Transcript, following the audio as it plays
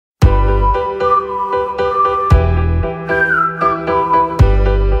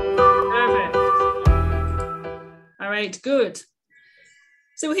right, good.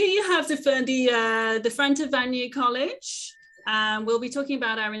 So here you have the front of Vanier College. We'll be talking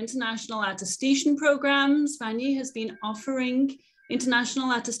about our international attestation programs. Vanier has been offering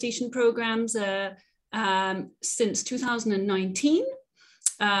international attestation programs since 2019.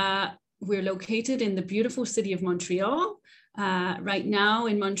 We're located in the beautiful city of Montreal. Right now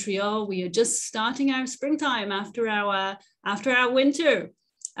in Montreal, we are just starting our springtime after our winter.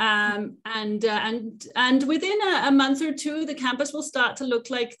 And within a month or two, the campus will start to look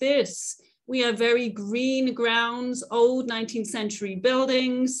like this. We have very green grounds, old 19th century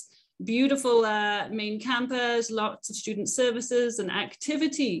buildings, beautiful main campus, lots of student services and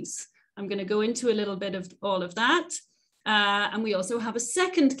activities. I'm going to go into a little bit of all of that. And we also have a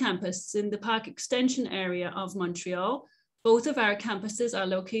second campus in the park extension area of Montreal. Both of our campuses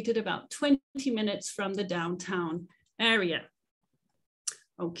are located about 20 minutes from the downtown area.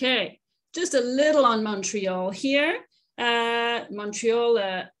 Okay, just a little on Montreal here. Montreal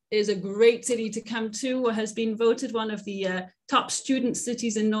is a great city to come to, has been voted one of the top student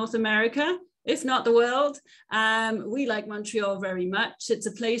cities in North America, if not the world. We like Montreal very much. It's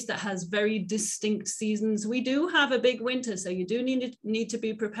a place that has very distinct seasons. We do have a big winter, so you do need to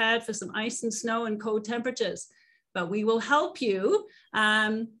be prepared for some ice and snow and cold temperatures, but we will help you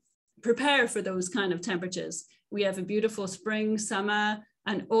prepare for those kind of temperatures. We have a beautiful spring, summer,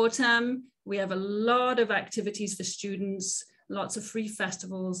 and autumn. We have a lot of activities for students, lots of free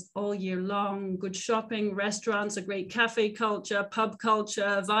festivals all year long, good shopping, restaurants, a great cafe culture, pub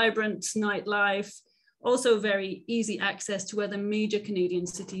culture, vibrant nightlife, also very easy access to other major Canadian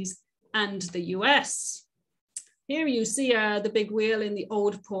cities and the US. Here you see the big wheel in the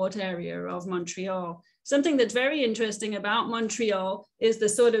old port area of Montreal. Something that's very interesting about Montreal is the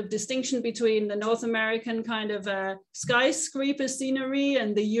sort of distinction between the North American kind of skyscraper scenery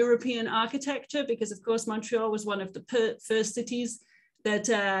and the European architecture, because of course Montreal was one of the first cities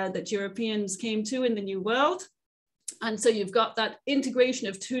that Europeans came to in the New World. And so you've got that integration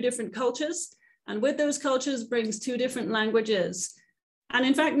of two different cultures, and with those cultures brings two different languages. And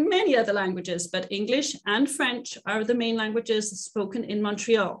in fact, many other languages, but English and French are the main languages spoken in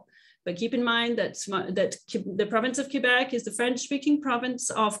Montreal. But keep in mind that the province of Quebec is the French-speaking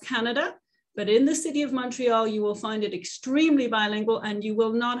province of Canada. But in the city of Montreal, you will find it extremely bilingual, and you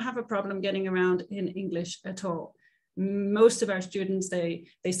will not have a problem getting around in English at all. Most of our students, they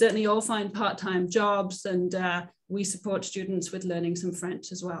certainly all find part-time jobs, and we support students with learning some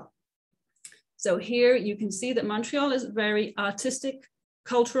French as well. So here you can see that Montreal is a very artistic,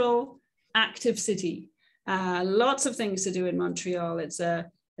 cultural, active city. Lots of things to do in Montreal. It's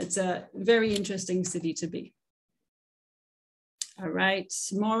a very interesting city to be. All right,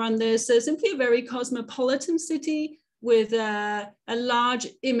 more on this. Simply a very cosmopolitan city with a large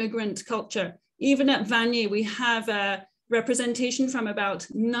immigrant culture. Even at Vanier, we have a representation from about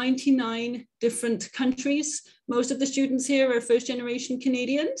 99 different countries. Most of the students here are first-generation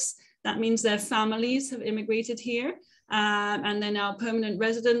Canadians. That means their families have immigrated here, and they're now permanent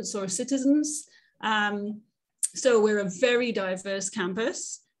residents or citizens. So we're a very diverse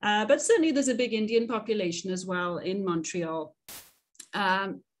campus. But certainly there's a big Indian population as well in Montreal.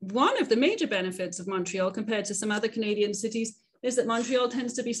 One of the major benefits of Montreal compared to some other Canadian cities is that Montreal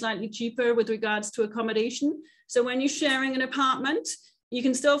tends to be slightly cheaper with regards to accommodation. So when you're sharing an apartment, you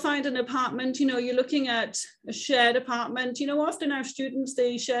can still find an apartment. You know, you're looking at a shared apartment. You know, often our students,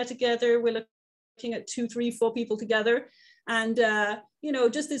 they share together. We're looking at 2, 3, 4 people together. And, you know,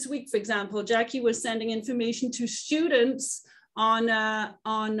 just this week, for example, Jackie was sending information to students on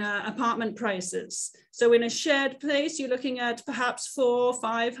apartment prices. So in a shared place, you're looking at perhaps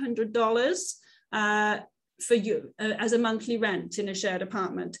 $400–500 for you as a monthly rent in a shared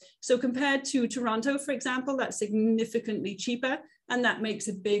apartment. So compared to Toronto, for example, that's significantly cheaper, and that makes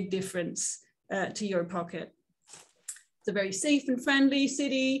a big difference to your pocket. It's a very safe and friendly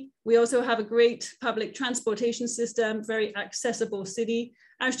city. We also have a great public transportation system, very accessible city.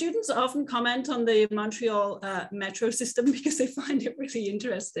 Our students often comment on the Montreal metro system because they find it really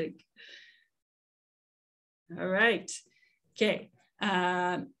interesting. All right, okay.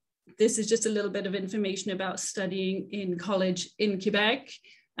 This is just a little bit of information about studying in college in Quebec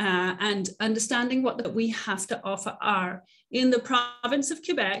and understanding what we have to offer are. In the province of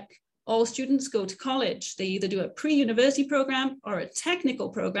Quebec, all students go to college. They either do a pre-university program or a technical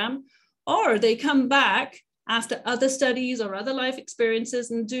program, or they come back after other studies or other life experiences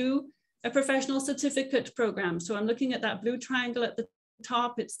and do a professional certificate program. So I'm looking at that blue triangle at the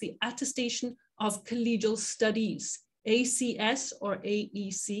top. It's the Attestation of Collegial Studies, ACS or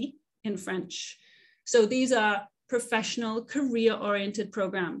AEC in French. So these are professional career-oriented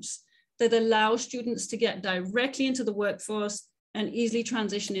programs that allow students to get directly into the workforce and easily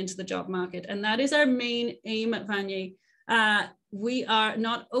transition into the job market. And that is our main aim at Vanier. We are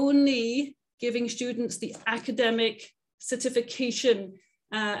not only giving students the academic certification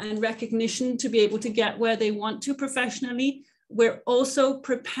and recognition to be able to get where they want to professionally, we're also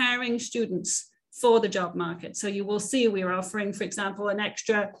preparing students for the job market. So you will see we're offering, for example, an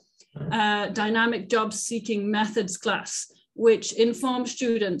extra dynamic job seeking methods class, which informs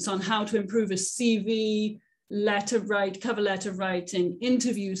students on how to improve a CV, cover letter writing,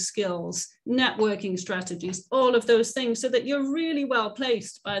 interview skills, networking strategies, all of those things, so that you're really well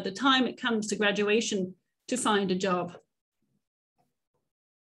placed by the time it comes to graduation to find a job.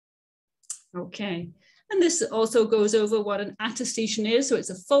 Okay, and this also goes over what an attestation is. So it's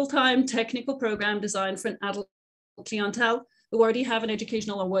a full-time technical program designed for an adult clientele who already have an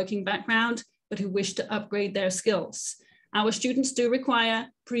educational or working background, but who wish to upgrade their skills. Our students do require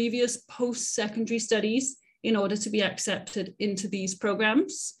previous post-secondary studies in order to be accepted into these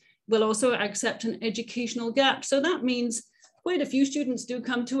programs. We'll also accept an educational gap. So that means quite a few students do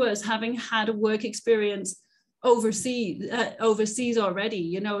come to us having had a work experience overseas already.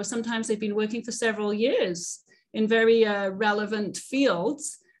 You know, sometimes they've been working for several years in very relevant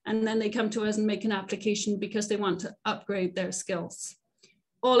fields, and then they come to us and make an application because they want to upgrade their skills.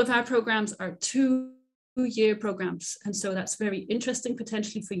 All of our programs are 2-year programs, and so that's very interesting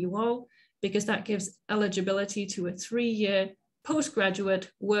potentially for you all, because that gives eligibility to a 3-year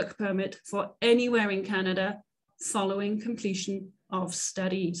postgraduate work permit for anywhere in Canada following completion of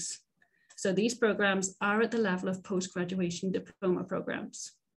studies. So these programs are at the level of post-graduation diploma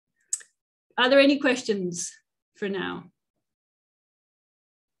programs. Are there any questions for now?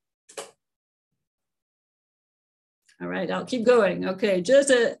 All right, I'll keep going. Okay,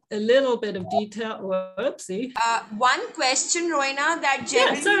 just a little bit of detail. Whoopsie. One question, Rowena, that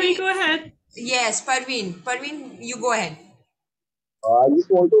generally... Yeah, sorry, go ahead. Yes, Parveen. Parveen, you go ahead. I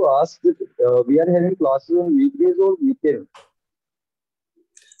just want to ask that we are having classes on weekdays or weekends.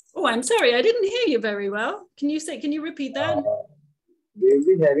 Oh, I'm sorry, I didn't hear you very well. Can you repeat that? We'll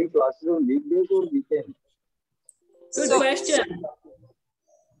be having classes on weekdays or weekends. Good question.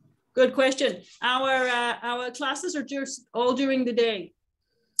 Good question. Our classes are just all during the day.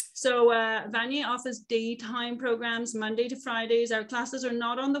 So Vanier offers daytime programs Monday to Fridays. Our classes are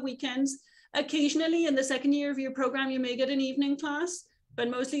not on the weekends. Occasionally in the second year of your program, you may get an evening class, but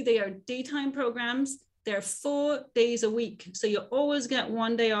mostly they are daytime programs. They're 4 days a week. So you always get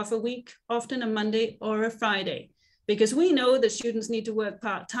 1 day off a week, often a Monday or a Friday, because we know that students need to work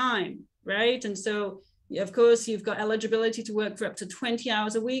part-time, right? And so, of course, you've got eligibility to work for up to 20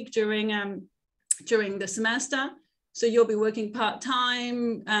 hours a week during the semester. So you'll be working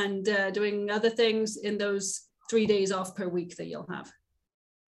part-time and doing other things in those 3 days off per week that you'll have.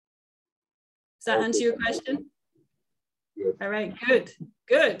 Does that answer your question? Yes. All right,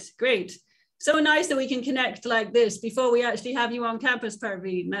 good, great. So nice that we can connect like this before we actually have you on campus,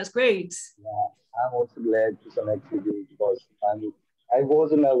 Parveen. That's great. Yeah, I'm also glad to connect with you because I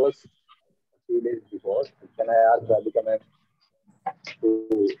was nervous a few days before. Then I asked Radhika ma'am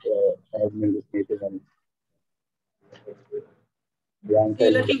to have me in this meeting, and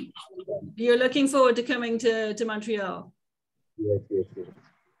you're looking forward to coming to Montreal. Yes.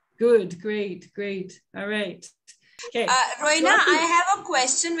 Good, great. All right. Okay. Rowena, I have a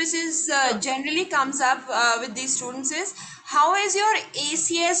question which is generally comes up with these students is, how is your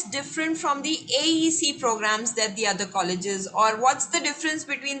ACS different from the AEC programs that the other colleges, or what's the difference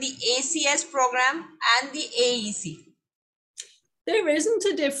between the ACS program and the AEC? There isn't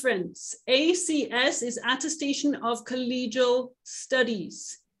a difference. ACS is Attestation of Collegial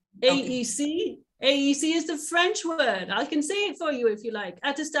Studies. Okay. AEC is the French word. I can say it for you if you like.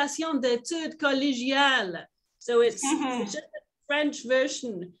 Attestation d'études collégiales. So it's just a French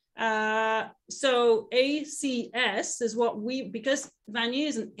version. So ACS is what because Vanier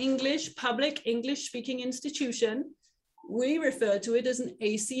is an public English speaking institution, we refer to it as an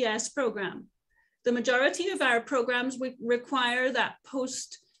ACS program. The majority of our programs require that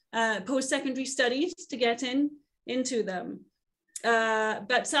post-secondary studies to get into them.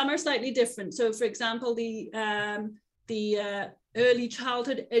 But some are slightly different. So for example, the early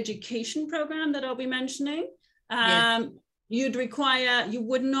childhood education program that I'll be mentioning, Yes. you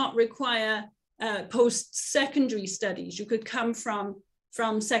would not require post-secondary studies. You could come from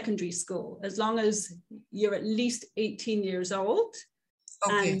secondary school as long as you're at least 18 years old.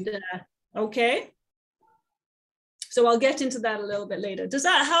 Okay. And okay. So I'll get into that a little bit later. Does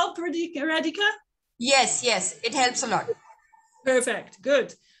that help, Radhika? Yes, it helps a lot. Perfect,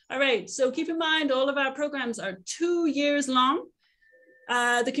 good. All right, so keep in mind all of our programs are 2 years long.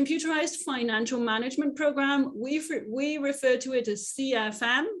 The computerized financial management program, we refer to it as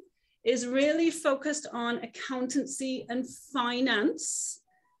CFM, is really focused on accountancy and finance.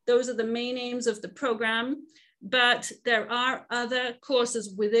 Those are the main aims of the program, but there are other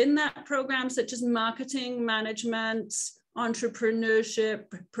courses within that program, such as marketing, management, entrepreneurship,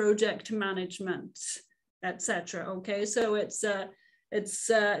 project management, etc. Okay, so it's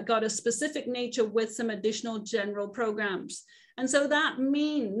got a specific nature with some additional general programs. And so that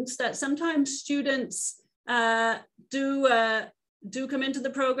means that sometimes students do come into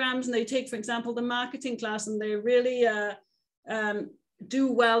the programs and they take, for example, the marketing class, and they really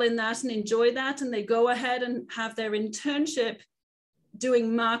do well in that and enjoy that. And they go ahead and have their internship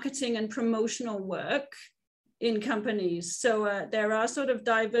doing marketing and promotional work in companies. So there are sort of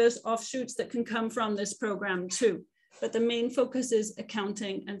diverse offshoots that can come from this program too. But the main focus is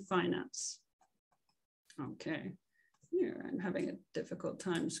accounting and finance. Okay, here I'm having a difficult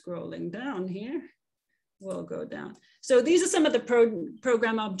time scrolling down here. We'll go down. So these are some of the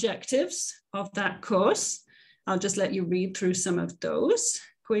program objectives of that course. I'll just let you read through some of those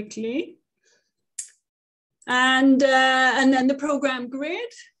quickly. And then the program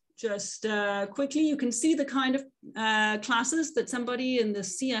grid, just quickly, you can see the kind of classes that somebody in the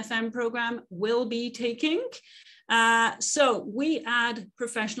CFM program will be taking. So we add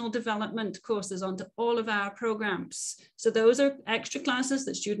professional development courses onto all of our programs. So those are extra classes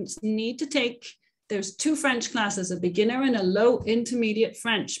that students need to take. There's 2 French classes, a beginner and a low intermediate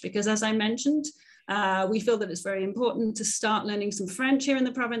French, because as I mentioned, we feel that it's very important to start learning some French here in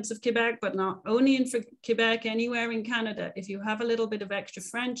the province of Quebec, but not only in Quebec, anywhere in Canada. If you have a little bit of extra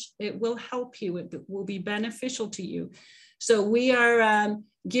French, it will help you. It will be beneficial to you. So we are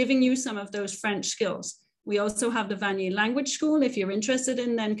giving you some of those French skills. We also have the Vanier language school if you're interested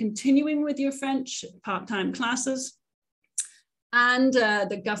in then continuing with your French part-time classes. And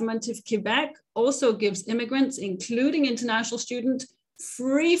the government of Quebec also gives immigrants, including international students,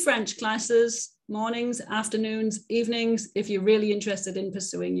 free French classes, mornings, afternoons, evenings, if you're really interested in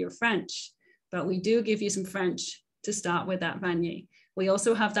pursuing your French. But we do give you some French to start with at Vanier. We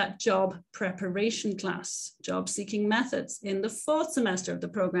also have that job preparation class, job seeking methods, in the 4th semester of the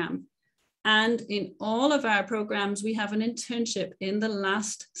program. And in all of our programs, we have an internship in the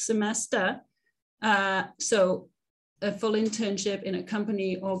last semester. So a full internship in a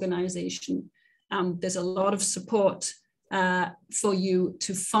company organization. There's a lot of support for you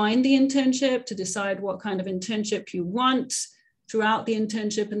to find the internship, to decide what kind of internship you want throughout the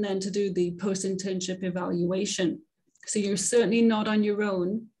internship, and then to do the post-internship evaluation. So you're certainly not on your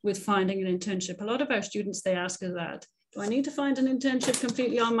own with finding an internship. A lot of our students, they ask us that. Do I need to find an internship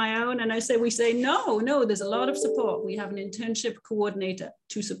completely on my own? And we say, no, there's a lot of support. We have an internship coordinator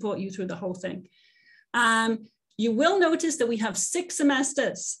to support you through the whole thing. You will notice that we have 6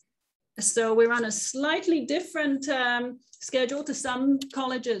 semesters. So we're on a slightly different schedule to some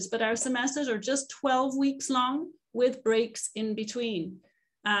colleges, but our semesters are just 12 weeks long with breaks in between.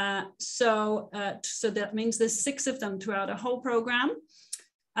 So that means there's 6 of them throughout a whole program.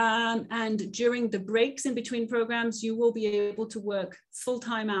 And during the breaks in between programs, you will be able to work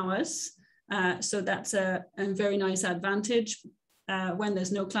full-time hours. So that's a very nice advantage. When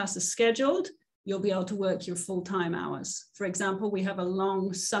there's no classes scheduled, you'll be able to work your full-time hours. For example, we have a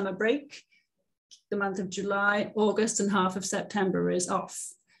long summer break. The month of July, August, and half of September is off.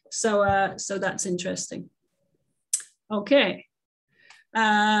 So, so that's interesting. Okay.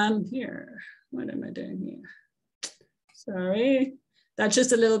 Here, what am I doing here? Sorry. That's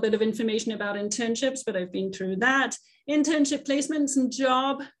just a little bit of information about internships, but I've been through that. Internship placements and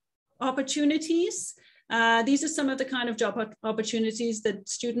job opportunities. These are some of the kind of job opportunities that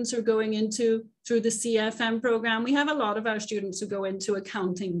students are going into through the CFM program. We have a lot of our students who go into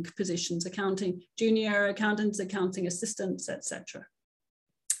accounting positions, accounting junior accountants, accounting assistants, etc.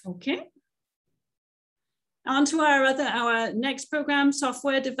 Okay. On to our next program,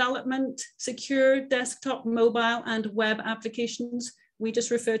 software development, secure desktop, mobile, and web applications. We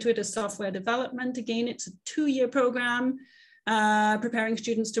just refer to it as software development. Again, it's a 2-year program, preparing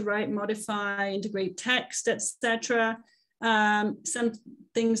students to write, modify, integrate text, etc. Some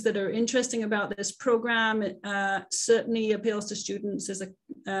things that are interesting about this program, certainly appeals to students, is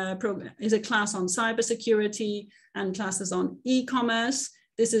a class on cybersecurity and classes on e-commerce.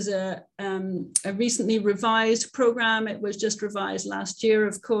 This is a recently revised program. It was just revised last year.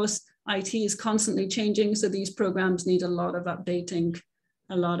 Of course, IT is constantly changing, so these programs need a lot of updating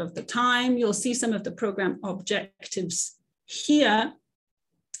a lot of the time. You'll see some of the program objectives here.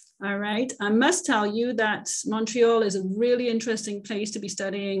 All right, I must tell you that Montreal is a really interesting place to be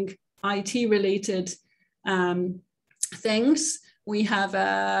studying IT-related things. We have,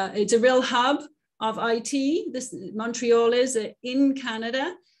 it's a real hub of IT. This Montreal is in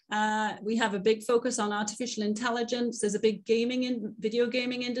Canada. We have a big focus on artificial intelligence. There's a big video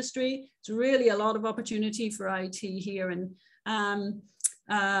gaming industry. It's really a lot of opportunity for IT here. And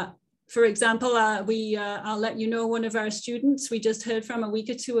for example, I'll let you know, one of our students we just heard from a week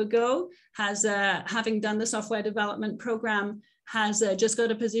or two ago has, having done the software development program, has just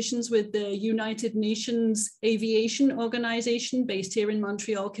got a positions with the United Nations Aviation Organization based here in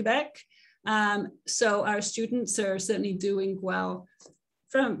Montreal, Quebec. So our students are certainly doing well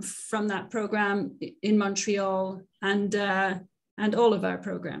from that program in Montreal and all of our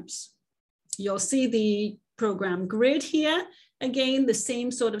programs. You'll see the program grid here. Again, the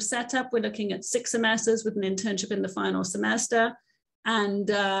same sort of setup. We're looking at 6 semesters with an internship in the final semester and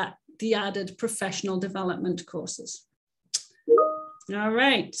the added professional development courses. All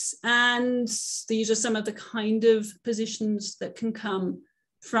right, and these are some of the kind of positions that can come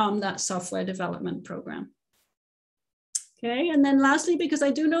from that software development program. Okay, and then lastly, because I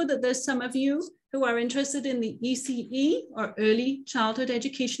do know that there's some of you who are interested in the ECE or Early Childhood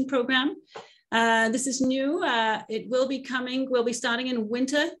Education Program. This is new. It will be coming, we'll be starting in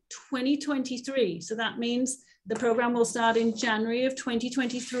winter 2023. So that means the program will start in January of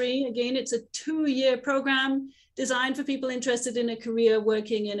 2023. Again, it's a 2-year program designed for people interested in a career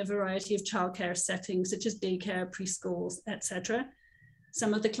working in a variety of childcare settings, such as daycare, preschools, etc.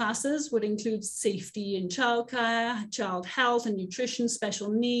 Some of the classes would include safety in childcare, child health and nutrition, special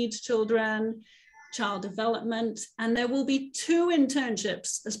needs children, child development, and there will be 2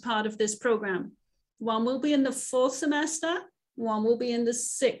 internships as part of this program. One will be in the 4th semester, one will be in the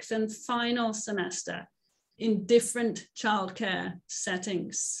 6th and final semester in different childcare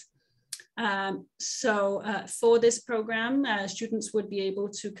settings. For this program, students would be able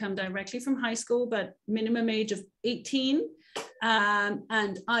to come directly from high school, but minimum age of 18,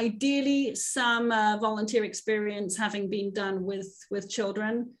 and ideally some volunteer experience having been done with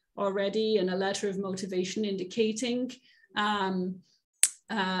children already, and a letter of motivation indicating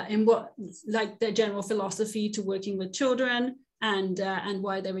in what, like, their general philosophy to working with children and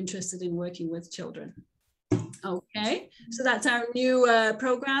why they're interested in working with children. Okay, so that's our new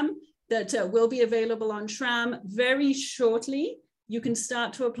program that will be available on SRAM very shortly. You can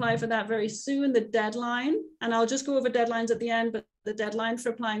start to apply for that very soon. The deadline, and I'll just go over deadlines at the end, but the deadline for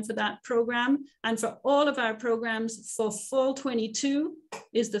applying for that program and for all of our programs for fall 22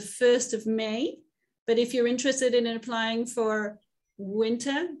 is the 1st of May. But if you're interested in applying for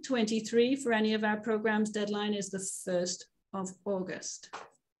winter 23 for any of our programs, deadline is the 1st of August.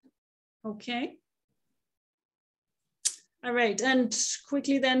 Okay. All right, and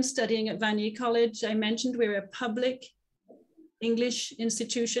quickly then, studying at Vanier College, I mentioned we're a public English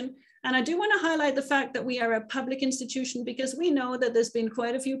institution. And I do want to highlight the fact that we are a public institution because we know that there's been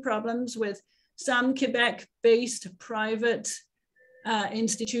quite a few problems with some Quebec-based private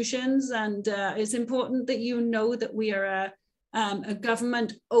institutions. And it's important that you know that we are a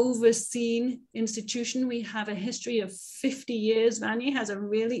government overseen institution. We have a history of 50 years. Vanier has a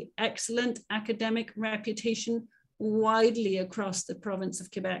really excellent academic reputation widely across the province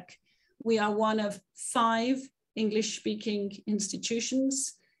of Quebec. We are one of 5 English-speaking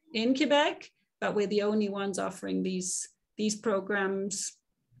institutions in Quebec, but we're the only ones offering these programs,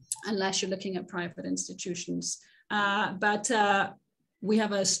 unless you're looking at private institutions. We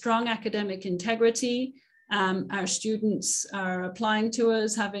have a strong academic integrity. Our students are applying to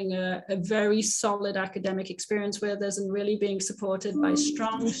us, having a very solid academic experience with us and really being supported by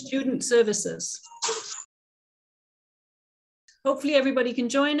strong student services. Hopefully everybody can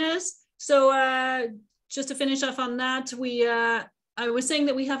join us. So just to finish off on that, I was saying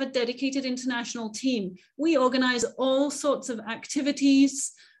that we have a dedicated international team. We organize all sorts of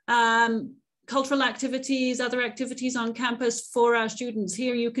activities, cultural activities, other activities on campus for our students.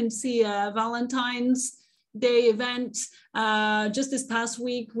 Here you can see a Valentine's Day event. Just this past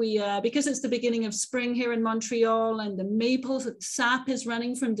week, because it's the beginning of spring here in Montreal and the maple sap is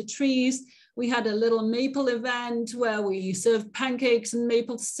running from the trees, we had a little maple event where we served pancakes and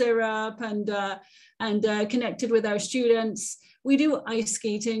maple syrup and connected with our students. We do ice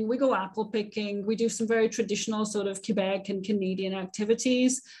skating, we go apple picking, we do some very traditional sort of Quebec and Canadian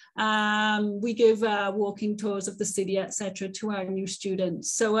activities. We give walking tours of the city, etc., to our new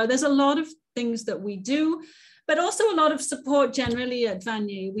students. So there's a lot of things that we do, but also a lot of support generally at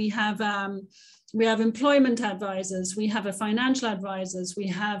Vanier. We have employment advisors, we have a financial advisors, we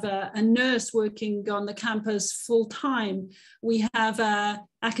have a nurse working on the campus full time, we have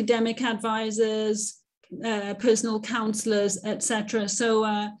academic advisors, personal counselors, etc. So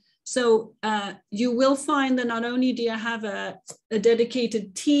So you will find that not only do you have a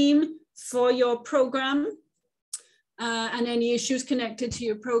dedicated team for your program and any issues connected to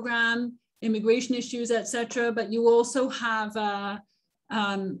your program, immigration issues, etc., but you also have a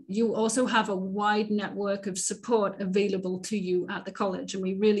wide network of support available to you at the college, and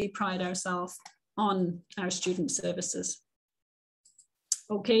we really pride ourselves on our student services.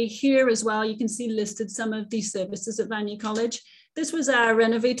 Okay, here as well, you can see listed some of these services at Vanier College. This was our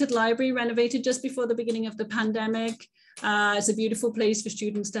renovated library, renovated just before the beginning of the pandemic. It's a beautiful place for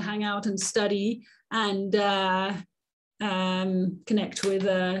students to hang out and study and connect with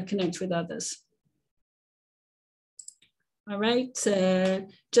others. All right,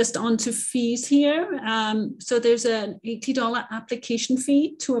 just on to fees here. So there's an $80 application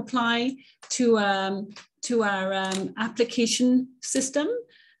fee to apply to our application system,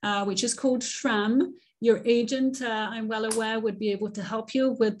 which is called SHRAM. Your agent, I'm well aware, would be able to help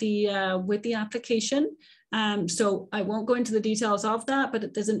you with the application. So I won't go into the details of that,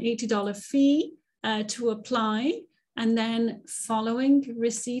 but there's an $80 fee to apply. And then following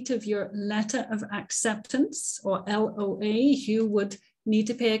receipt of your letter of acceptance, or LOA, you would need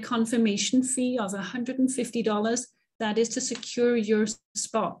to pay a confirmation fee of $150. That is to secure your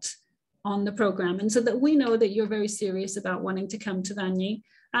spot on the program. And so that we know that you're very serious about wanting to come to Vanier.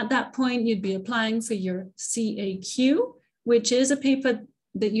 At that point, you'd be applying for your CAQ, which is a paper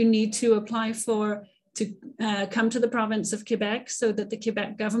that you need to apply for to come to the province of Quebec, so that the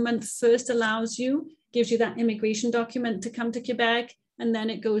Quebec government first allows you, gives you that immigration document to come to Quebec, and then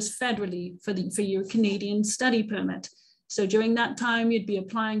it goes federally for your Canadian study permit. So during that time, you'd be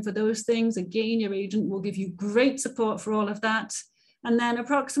applying for those things. Again, your agent will give you great support for all of that. And then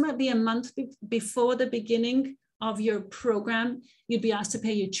approximately a month before the beginning of your program, you'd be asked to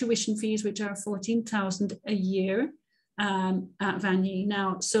pay your tuition fees, which are $14,000 a year at Vanier.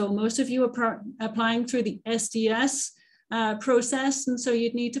 Now, so most of you are applying through the SDS process, and so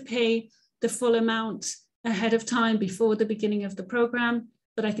you'd need to pay the full amount ahead of time before the beginning of the program.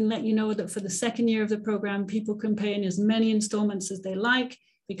 But I can let you know that for the second year of the program, people can pay in as many installments as they like,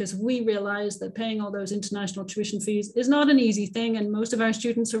 because we realize that paying all those international tuition fees is not an easy thing, and most of our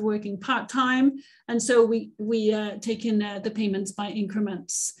students are working part-time, and so we take in the payments by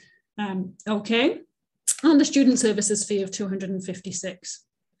increments. Okay, and the student services fee of $256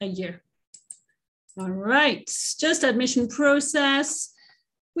 a year. All right, just admission process.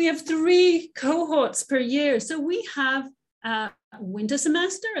 We have 3 cohorts per year. So we have a winter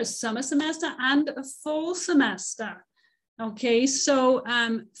semester, a summer semester, and a fall semester. Okay, so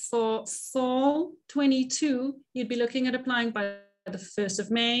for fall 22, you'd be looking at applying by the 1st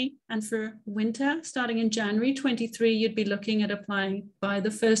of May. And for winter, starting in January 23, you'd be looking at applying by the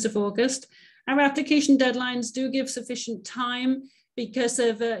 1st of August. Our application deadlines do give sufficient time because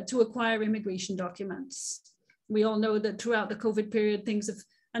of to acquire immigration documents. We all know that throughout the COVID period, things have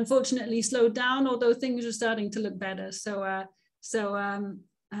unfortunately slowed down, although things are starting to look better. So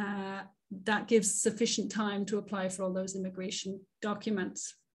that gives sufficient time to apply for all those immigration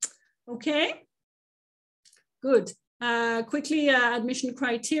documents. Okay, good. Quickly, admission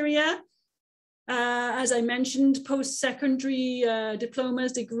criteria. As I mentioned, post-secondary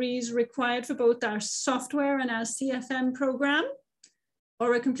diplomas, degrees required for both our software and our CFM program,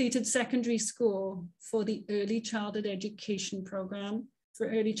 or a completed secondary school for the early childhood education program. For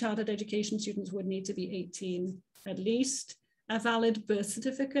early childhood education, students would need to be 18 at least. A valid birth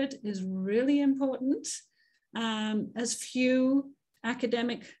certificate is really important. As few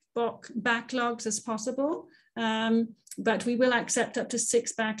academic backlogs as possible, but we will accept up to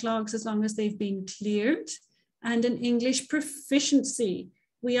 6 backlogs as long as they've been cleared. And an English proficiency.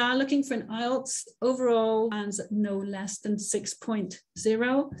 We are looking for an IELTS overall and no less than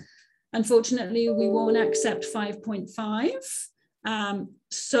 6.0. Unfortunately, we won't accept 5.5.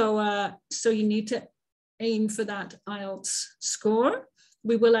 So you need to aim for that IELTS score.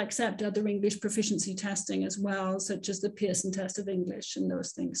 We will accept other English proficiency testing as well, such as the Pearson test of English and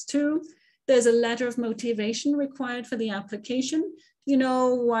those things too. There's a letter of motivation required for the application. You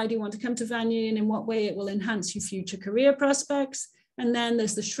know, why do you want to come to Vanier and in what way it will enhance your future career prospects? And then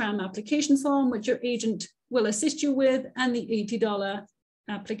there's the SHRAM application form, which your agent will assist you with, and the $80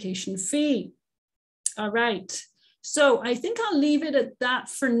 application fee. All right. So I think I'll leave it at that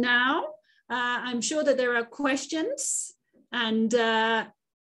for now. I'm sure that there are questions, and I'm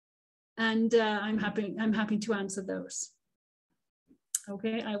happy to answer those.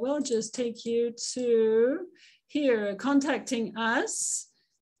 Okay, I will just take you to here, contacting us.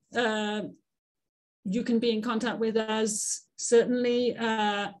 You can be in contact with us, certainly,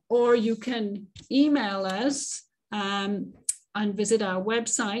 or you can email us and visit our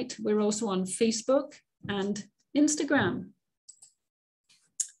website. We're also on Facebook and Instagram.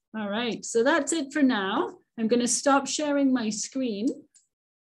 All right, so that's it for now. I'm going to stop sharing my screen.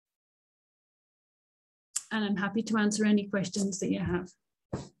 And I'm happy to answer any questions that you have.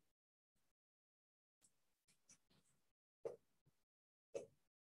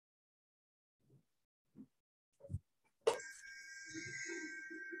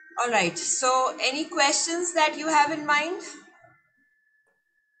 All right, so any questions that you have in mind?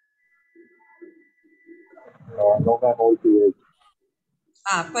 No, ma'am, all clear.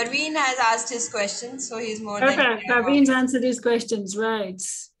 Parveen has asked his questions, so he's more than Perfect. Parveen's answered his questions, right.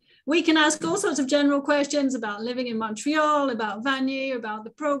 We can ask all sorts of general questions about living in Montreal, about Vanier, about the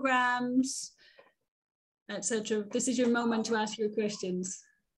programs, etc. This is your moment to ask your questions.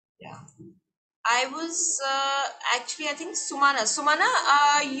 Yeah. I was actually, I think Sumana. Sumana,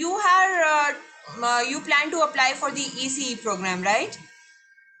 you plan to apply for the ECE program, right?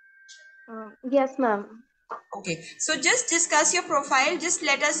 Yes, ma'am. Okay, so just discuss your profile. Just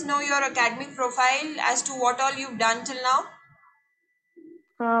let us know your academic profile as to what all you've done till now.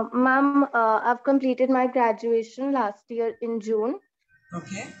 Ma'am, I've completed my graduation last year in June.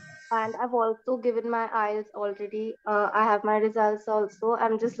 Okay. And I've also given my IELTS already. I have my results also.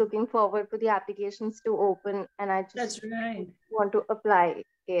 I'm just looking forward for the applications to open, and I just want to apply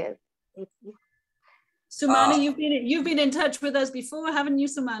here. Sumana, you've been in touch with us before, haven't you,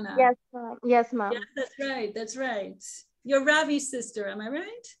 Sumana? Yes, ma'am. Yes, ma'am. Yeah, that's right. That's right. You're Ravi's sister, am I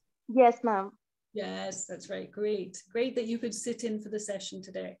right? Yes, ma'am. Yes, that's right. Great. Great that you could sit in for the session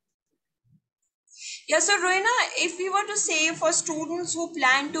today. Yeah, so Rowena, if we were to say for students who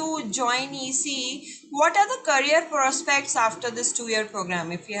plan to join EC, what are the career prospects after this 2-year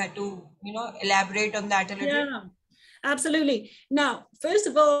program? If you had to, elaborate on that a little. Yeah, absolutely. Now, first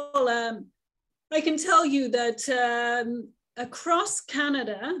of all, I can tell you that across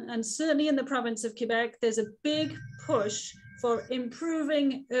Canada, and certainly in the province of Quebec, there's a big push for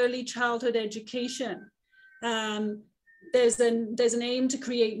improving early childhood education. There's an aim to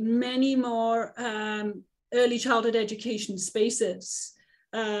create many more early childhood education spaces,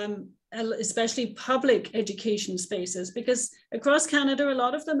 especially public education spaces, because across Canada, a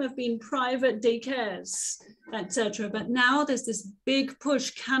lot of them have been private daycares, etc. But now there's this big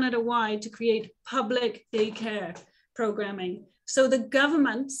push Canada-wide to create public daycare programming. So the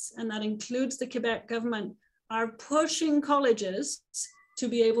governments, and that includes the Quebec government, are pushing colleges to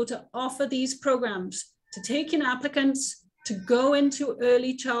be able to offer these programs, to take in applicants, to go into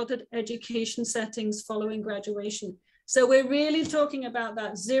early childhood education settings following graduation. So we're really talking about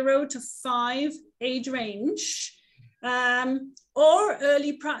that 0 to 5 age range, or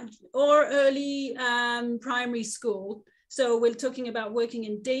early primary school. So we're talking about working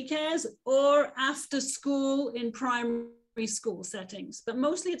in daycares or after school in primary school settings. But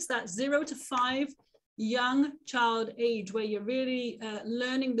mostly it's that 0 to 5 young child age where you're really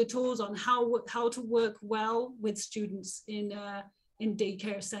learning the tools on how to work well with students in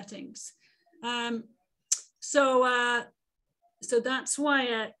daycare settings. So that's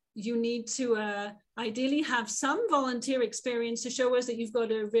why you need to ideally have some volunteer experience to show us that you've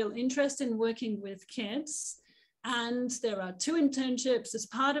got a real interest in working with kids. And there are 2 internships as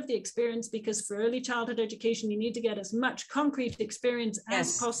part of the experience, because for early childhood education, you need to get as much concrete experience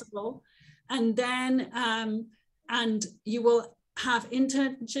as possible. And then, and you will have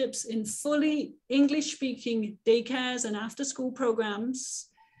internships in fully English-speaking daycares and after-school programs.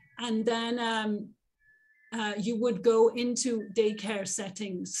 And then you would go into daycare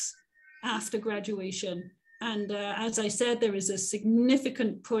settings after graduation. And as I said, there is a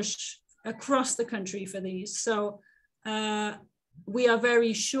significant push across the country for these. So we are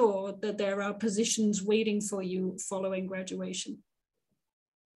very sure that there are positions waiting for you following graduation.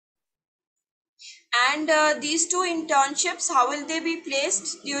 And these 2 internships, how will they be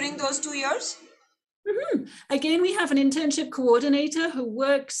placed during those 2 years? Again, we have an internship coordinator who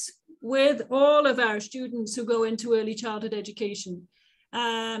works with all of our students who go into early childhood education.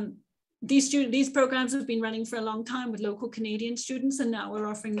 These programs have been running for a long time with local Canadian students, and now we're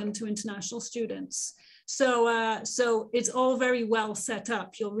offering them to international students. So, so it's all very well set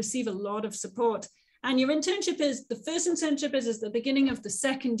up. You'll receive a lot of support. And your internship the first internship is the beginning of the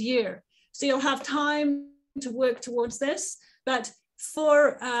 2nd year. So you'll have time to work towards this. But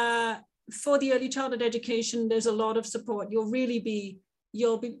for the early childhood education, there's a lot of support. You'll tell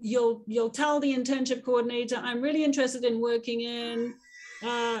the internship coordinator, I'm really interested in working in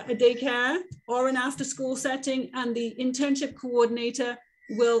a daycare or an after school setting, and the internship coordinator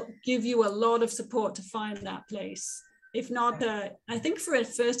will give you a lot of support to find that place. If not, I think for a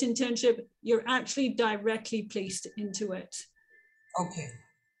first internship, you're actually directly placed into it. Okay.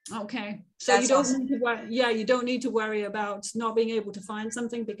 Okay, so you don't need to worry. Yeah, you don't need to worry about not being able to find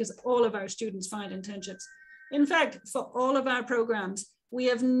something, because all of our students find internships. In fact, for all of our programs, we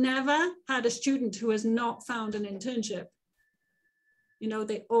have never had a student who has not found an internship. You know,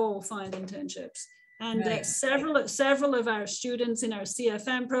 they all find internships. And right. several of our students in our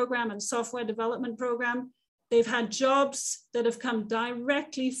CFM program and software development program, they've had jobs that have come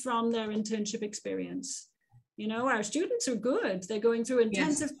directly from their internship experience. You know, our students are good. They're going through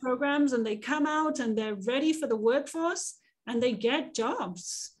intensive programs, and they come out and they're ready for the workforce, and they get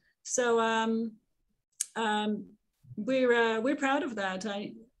jobs. So we're proud of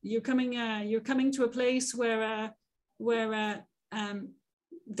that. You're coming to a place where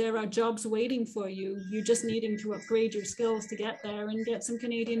there are jobs waiting for you. You're just needing to upgrade your skills to get there and get some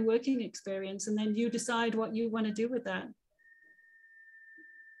Canadian working experience, and then you decide what you want to do with that.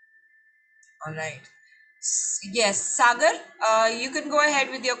 All right. Yes, Sagar, you can go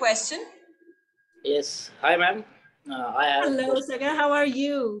ahead with your question. Yes. Hi, ma'am. Hello, Sagar. How are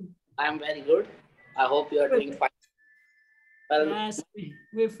you? I'm very good. I hope you are doing fine. Well, yes,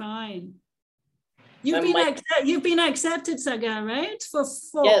 we're fine. You've been accepted, Sagar, right? For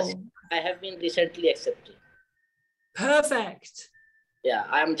fall. Yes, I have been recently accepted. Perfect. Yeah,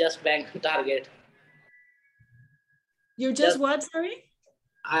 I'm just bank target. You're just what, sorry?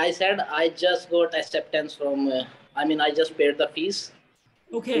 I said I just got acceptance from, I just paid the fees.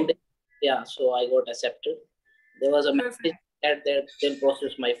 Okay. Yeah, so I got accepted. There was a message that they'll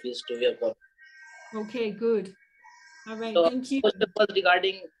process my fees to your college. Okay, good. All right, so thank you. First of all,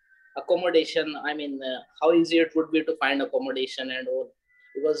 regarding accommodation, how easy it would be to find accommodation and all,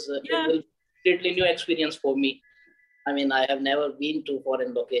 because it will be a completely new experience for me. I have never been to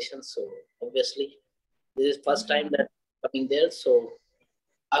foreign locations, so obviously this is first time that I'm coming there. So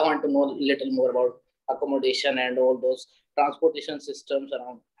I want to know a little more about accommodation and all those transportation systems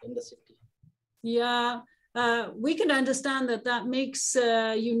around in the city. Yeah, we can understand that makes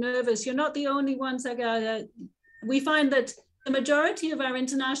you nervous. You're not the only one, Saga. We find that the majority of our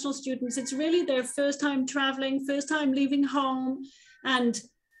international students, it's really their first time traveling, first time leaving home, and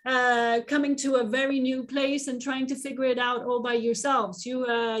coming to a very new place and trying to figure it out all by yourselves.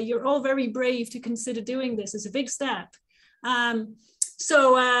 You're all very brave to consider doing this. It's a big step.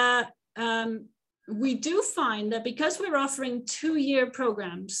 We do find that because we're offering 2-year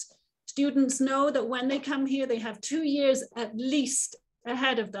programs, students know that when they come here, they have 2 years at least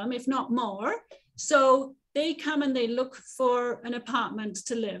ahead of them, if not more. So they come and they look for an apartment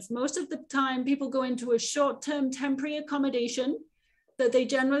to live. Most of the time, people go into a short-term temporary accommodation that they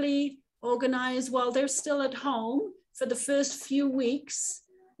generally organize while they're still at home for the first few weeks,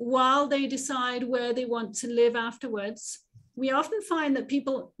 while they decide where they want to live afterwards. We often find that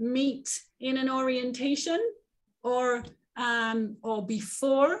people meet in an orientation or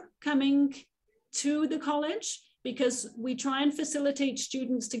before coming to the college, because we try and facilitate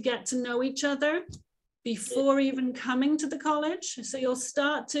students to get to know each other before even coming to the college. So you'll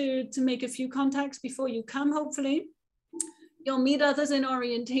start to make a few contacts before you come, hopefully. You'll meet others in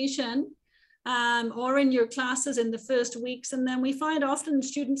orientation or in your classes in the first weeks. And then we find often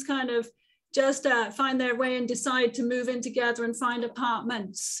students kind of just find their way and decide to move in together and find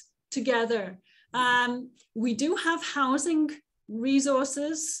apartments together. We do have housing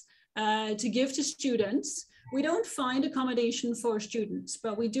resources to give to students. We don't find accommodation for students,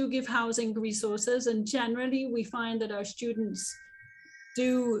 but we do give housing resources. And generally, we find that our students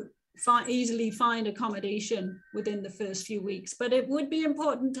do easily find accommodation within the first few weeks. But it would be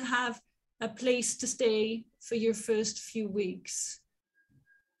important to have a place to stay for your first few weeks.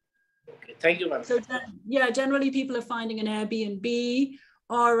 Okay, thank you, ma'am. So yeah, generally people are finding an Airbnb,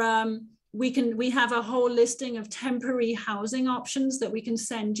 or we have a whole listing of temporary housing options that we can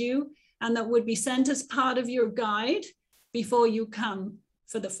send you, and that would be sent as part of your guide before you come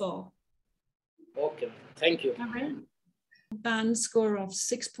for the fall. Okay, thank you. All right. Band score of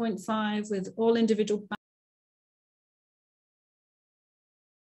 6.5 with all individual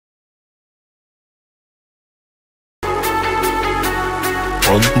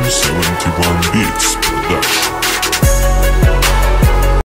 71 Beats Production.